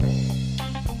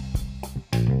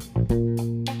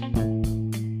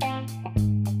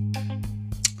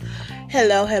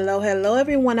Hello,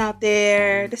 everyone out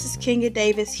there. This is Kenya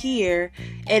Davis here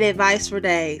at Advice for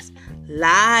Days,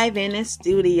 live in the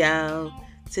studio.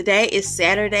 Today is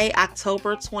Saturday,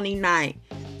 October 29th,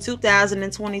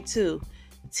 2022,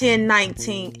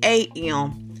 10:19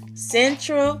 a.m.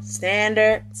 Central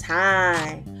Standard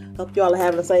Time. Hope you all are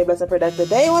having a safe, blessed, productive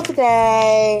day on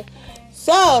today.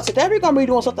 So, today we're going to be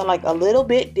doing something like a little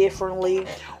bit differently.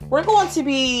 We're going to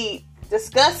be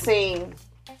discussing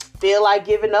feel like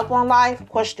giving up on life?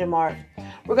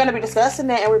 We're going to be discussing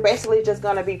that, and we're basically just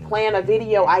going to be playing a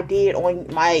video I did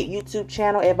on my YouTube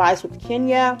channel, Advice with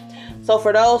Kenya. So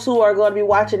for those who are going to be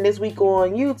watching this week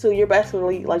on YouTube, you're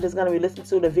basically just going to be listening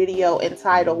to the video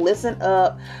entitled Listen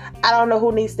Up. I don't know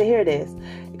who needs to hear this,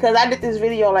 because I did this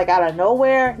video out of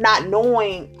nowhere, not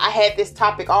knowing I had this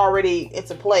topic already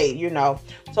into play,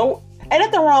 So ain't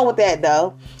nothing wrong with that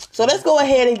though. So let's go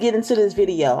ahead and get into this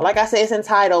video. Like I said, it's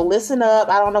entitled Listen Up.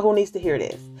 I don't know who needs to hear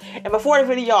this. And before the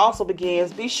video also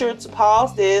begins, be sure to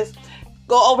pause this,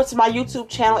 go over to my YouTube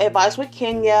channel, Advice with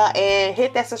Kenya, and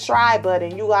hit that subscribe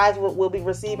button. You guys will be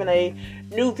receiving a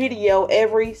new video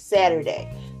every Saturday.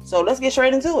 So let's get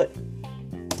straight into it.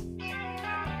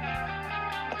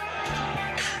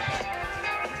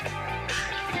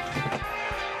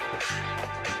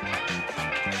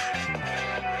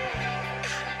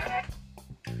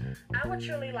 I would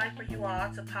truly like for you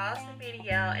all to pause the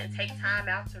video and take time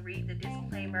out to read the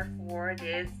disclaimer for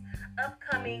this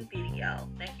upcoming video.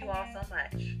 Thank you all so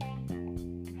much.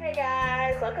 Hey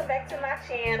guys, welcome back to my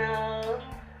channel.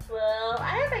 Well,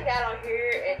 I haven't got on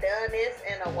here and done this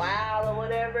in a while or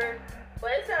whatever, but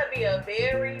it's going to be a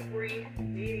very brief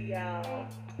video.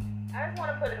 I just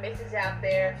want to put a message out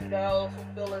there to those who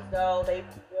feel as though they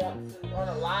want to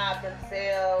unalive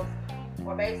themselves,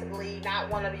 or basically not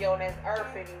want to be on this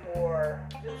earth anymore,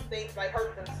 do things like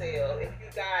hurt themselves. If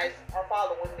you guys are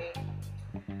following me,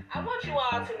 I want you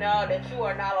all to know that you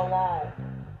are not alone.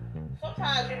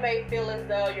 Sometimes you may feel as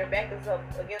though your back is up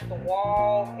against the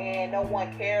wall and no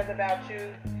one cares about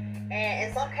you, and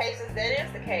in some cases that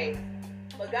is the case,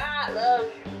 but God loves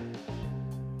you.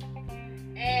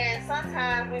 And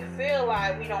sometimes we feel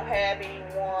like we don't have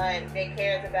anyone that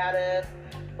cares about us,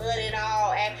 but in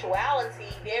all actuality,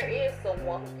 there is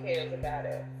someone who cares about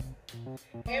us.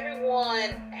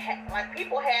 Everyone,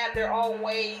 people have their own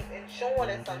ways in showing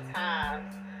it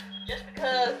sometimes. Just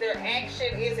because their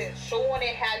action isn't showing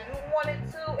it how you want it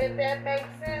to, if that makes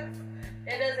sense,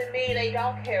 that doesn't mean they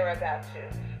don't care about you.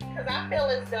 Because I feel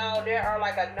as though there are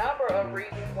a number of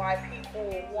reasons why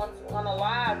people want to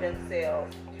unalive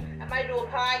themselves. I might do a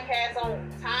podcast on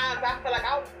times I feel like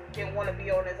I didn't want to be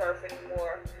on this earth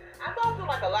anymore. I've gone through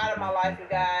a lot of my life, you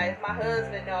guys. My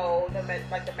husband knows the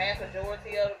mass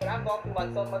majority of it, but I've gone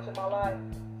through so much of my life.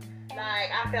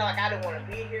 I felt like I didn't want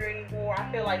to be here anymore.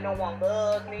 I feel like no one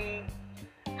loved me.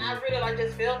 I really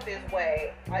just felt this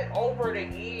way over the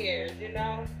years, The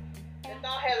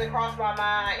thought hasn't crossed my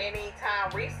mind any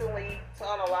time recently to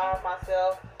unalive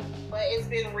myself, but it's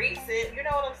been recent. You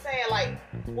know what I'm saying?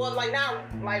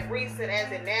 Not recent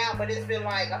as in now, but it's been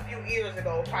a few years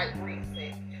ago type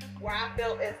recent, where I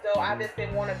felt as though I just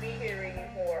didn't want to be here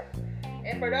anymore.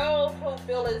 And for those who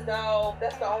feel as though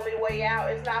that's the only way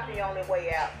out, it's not the only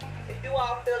way out. If you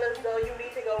all feel as though you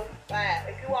need to go back,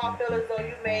 if you all feel as though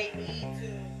you may need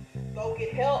to go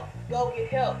get help, go get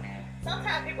help.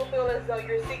 Sometimes people feel as though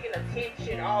you're seeking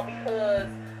attention all because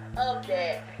of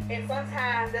that. And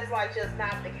sometimes that's just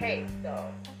not the case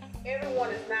though. Everyone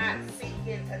is not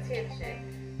seeking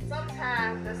attention.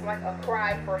 Sometimes it's a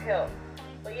cry for help.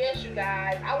 But yes, you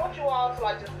guys, I want you all to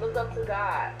just look up to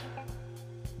God.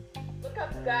 Look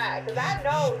up to God, because I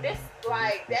know this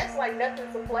that's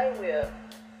nothing to play with.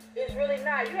 It's really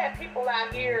not. You have people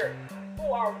out here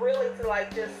who are willing to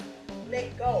just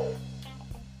let go.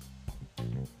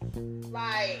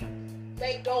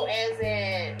 Let go as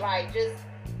in just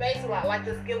basically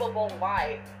just give up on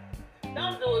life.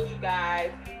 Don't do it, you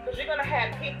guys, because you're gonna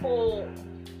have people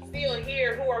still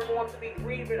here who are going to be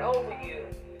grieving over you.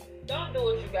 Don't do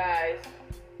it, you guys.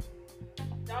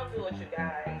 Don't do it, you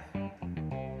guys.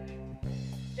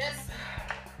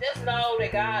 Just know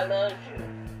that God loves you.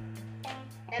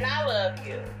 And I love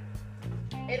you.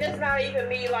 And it's not even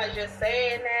me just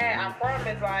saying that. I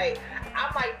promise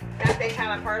I'm not that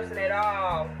kind of person at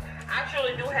all. I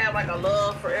truly do have a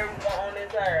love for everyone on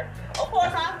this earth. Of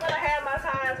course, I'm gonna have my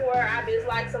times where I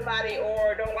dislike somebody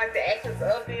or don't like the actions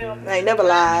of them. I ain't never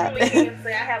lied. I truly can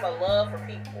say I have a love for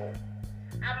people.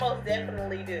 I most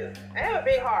definitely do. I have a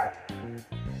big heart.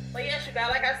 But yes, you guys,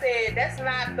 like I said, that's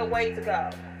not the way to go.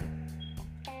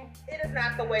 It is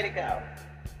not the way to go.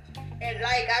 And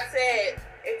like I said,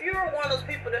 if you're one of those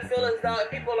people that feel as though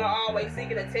people are always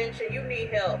seeking attention, you need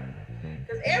help.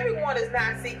 Because everyone is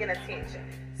not seeking attention.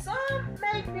 Some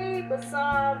may be, but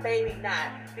some maybe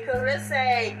not. Because let's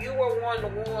say you were one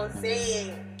of the ones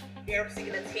saying they're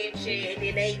seeking attention, and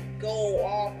then they go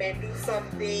off and do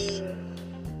something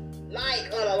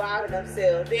like unaliving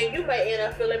themselves. Then you may end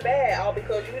up feeling bad, all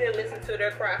because you didn't listen to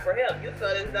their cry for help. You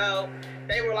felt as though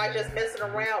they were like just messing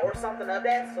around or something of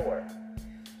that sort.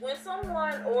 When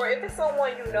someone, or if it's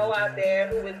someone you know out there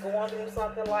who is going through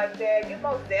something like that, you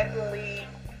most definitely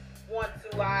want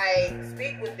to like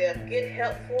speak with them, get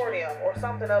help for them, or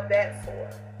something of that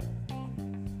sort.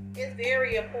 It's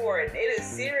very important. It is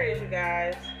serious, you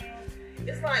guys.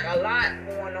 It's like a lot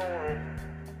going on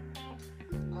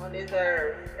this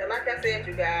earth. And like I said,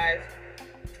 you guys,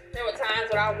 there were times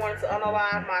when I wanted to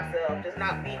unalive myself, just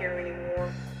not be here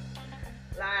anymore.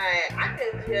 Like, I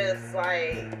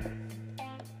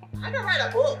can write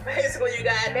a book, basically, you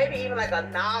guys. Maybe even like a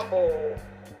novel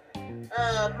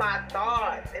of my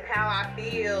thoughts and how I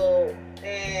feel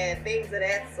and things of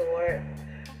that sort.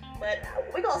 But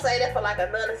we're going to say that for like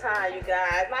another time, you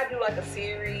guys. Might do like a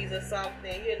series or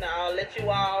something, let you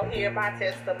all hear my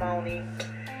testimony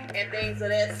and things of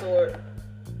that sort.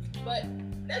 But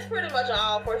that's pretty much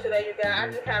all for today, you guys.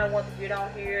 I just kind of want to get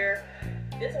on here.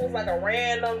 This was like a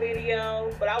random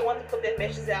video, but I want to put that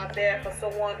message out there for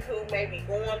someone who may be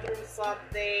going through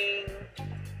something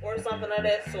or something of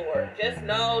that sort. Just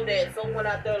know that someone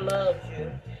out there loves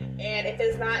you. And if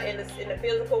it's not in the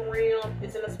physical realm,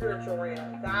 it's in the spiritual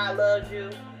realm. God loves you,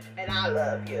 and I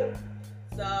love you.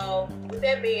 So, with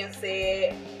that being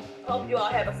said, hope you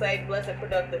all have a safe, blessed,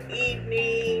 productive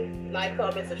evening. Like,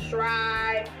 comment,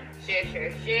 subscribe,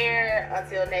 share.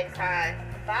 Until next time,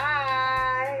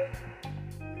 bye.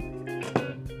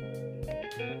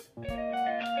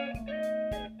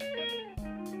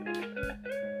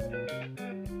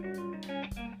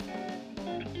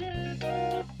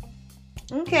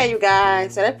 Okay, you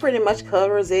guys, so that pretty much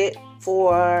covers it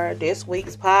for this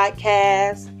week's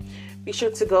podcast. Be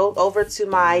sure to go over to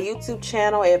my YouTube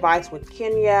channel, Advice with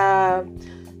Kenya.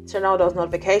 Turn on those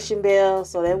notification bells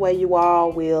so that way you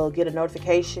all will get a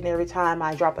notification every time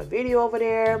I drop a video over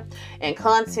there. And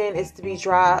content is to be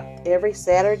dropped every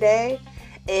Saturday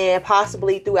and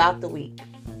possibly throughout the week.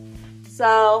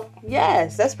 So,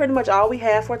 yes, that's pretty much all we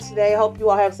have for today. Hope you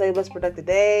all have a safe, blessed, productive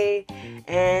day.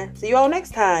 And see you all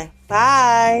next time.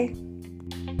 Bye.